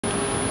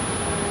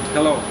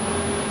Hello,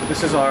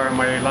 this is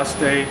my last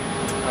day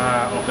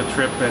of the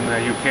trip in the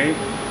UK,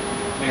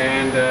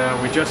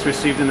 and we just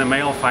received in the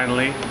mail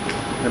finally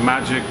the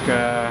magic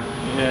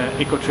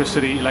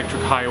Ecotricity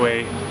Electric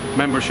Highway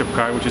membership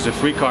card, which is a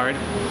free card,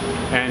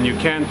 and you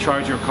can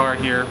charge your car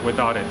here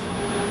without it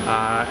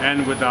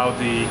and without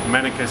the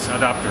Mennekes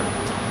adapter.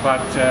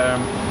 But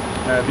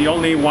the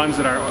only ones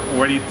that are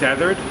already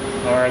tethered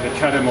are the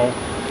Chademo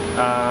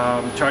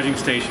charging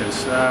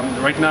stations.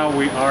 Right now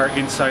we are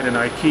inside an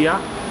IKEA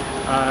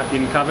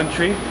in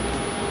Coventry,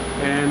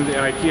 and the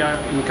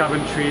IKEA in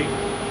Coventry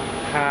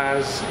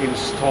has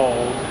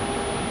installed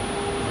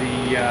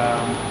the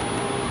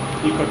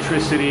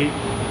Ecotricity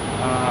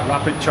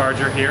rapid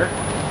charger here,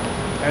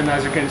 and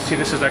as you can see,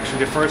 this is actually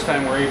the first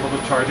time we're able to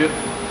charge it.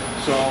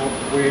 So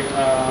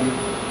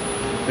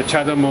the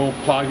Chademo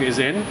plug is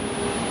in,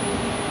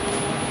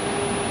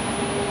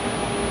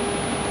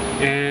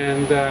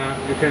 and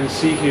you can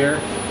see here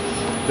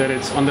that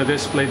it's on the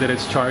display that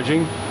it's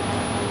charging.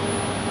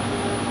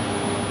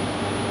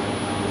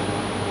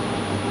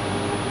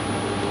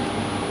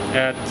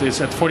 It's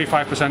at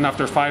 45%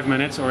 after 5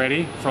 minutes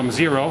already from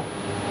zero,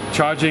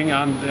 charging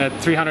at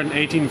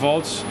 318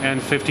 volts and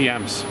 50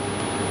 amps.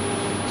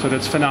 So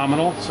that's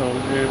phenomenal. So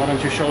why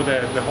don't you show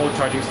the whole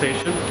charging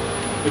station.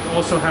 It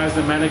also has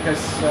the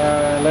Mennekes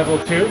level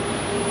 2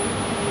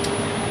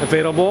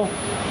 available.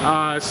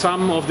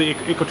 Some of the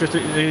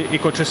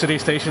Ecotricity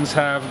stations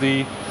have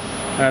the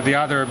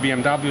other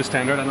BMW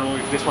standard. I don't know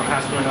if this one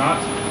has it or not.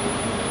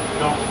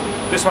 No,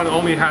 this one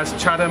only has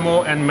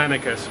Chademo and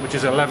Mennekes, which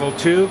is a level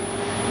 2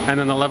 and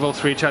then a level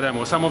 3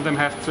 Chademo. Some of them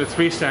have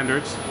three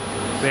standards.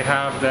 They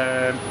have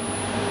the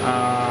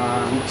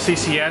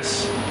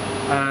CCS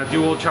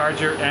dual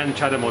charger and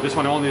Chademo. This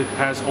one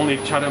has only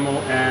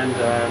Chademo and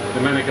the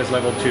Mennekes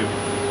level 2.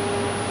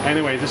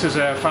 Anyway, this is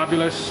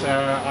fabulous.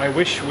 I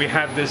wish we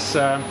had this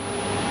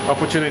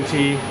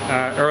opportunity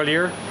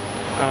earlier,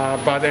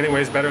 but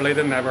anyways, better late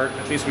than never.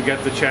 At least we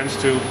get the chance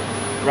to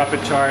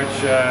rapid charge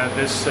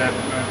this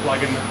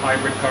plug-in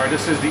hybrid car.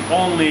 This is the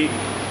only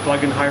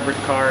plug-in hybrid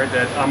car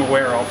that I'm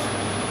aware of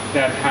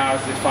that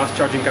has the fast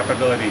charging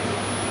capability.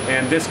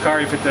 And this car,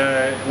 if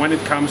when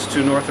it comes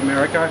to North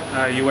America,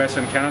 US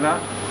and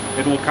Canada,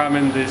 it will come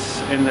in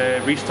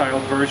the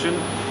restyled version,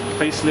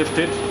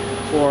 facelifted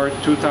for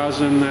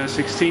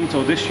 2016.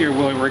 So this year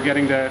we're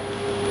getting the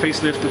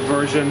facelifted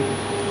version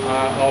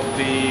of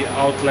the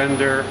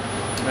Outlander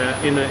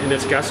in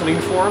its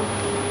gasoline form,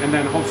 and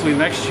then hopefully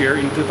next year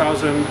in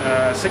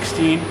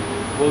 2016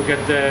 we'll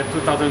get the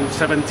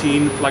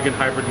 2017 plug-in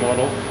hybrid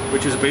model,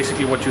 which is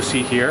basically what you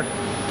see here,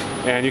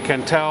 and you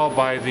can tell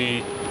by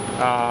the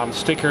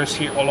stickers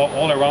here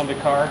all around the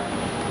car,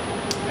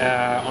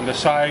 on the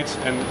sides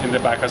and in the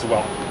back as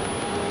well.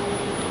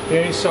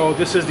 Okay, so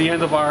this is the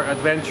end of our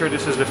adventure.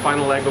 This is the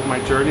final leg of my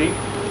journey.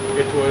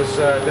 It was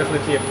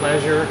definitely a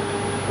pleasure.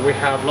 We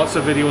have lots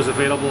of videos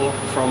available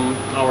from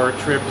our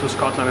trip to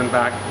Scotland and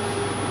back,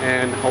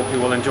 and hope you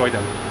will enjoy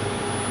them.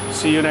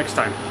 See you next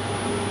time.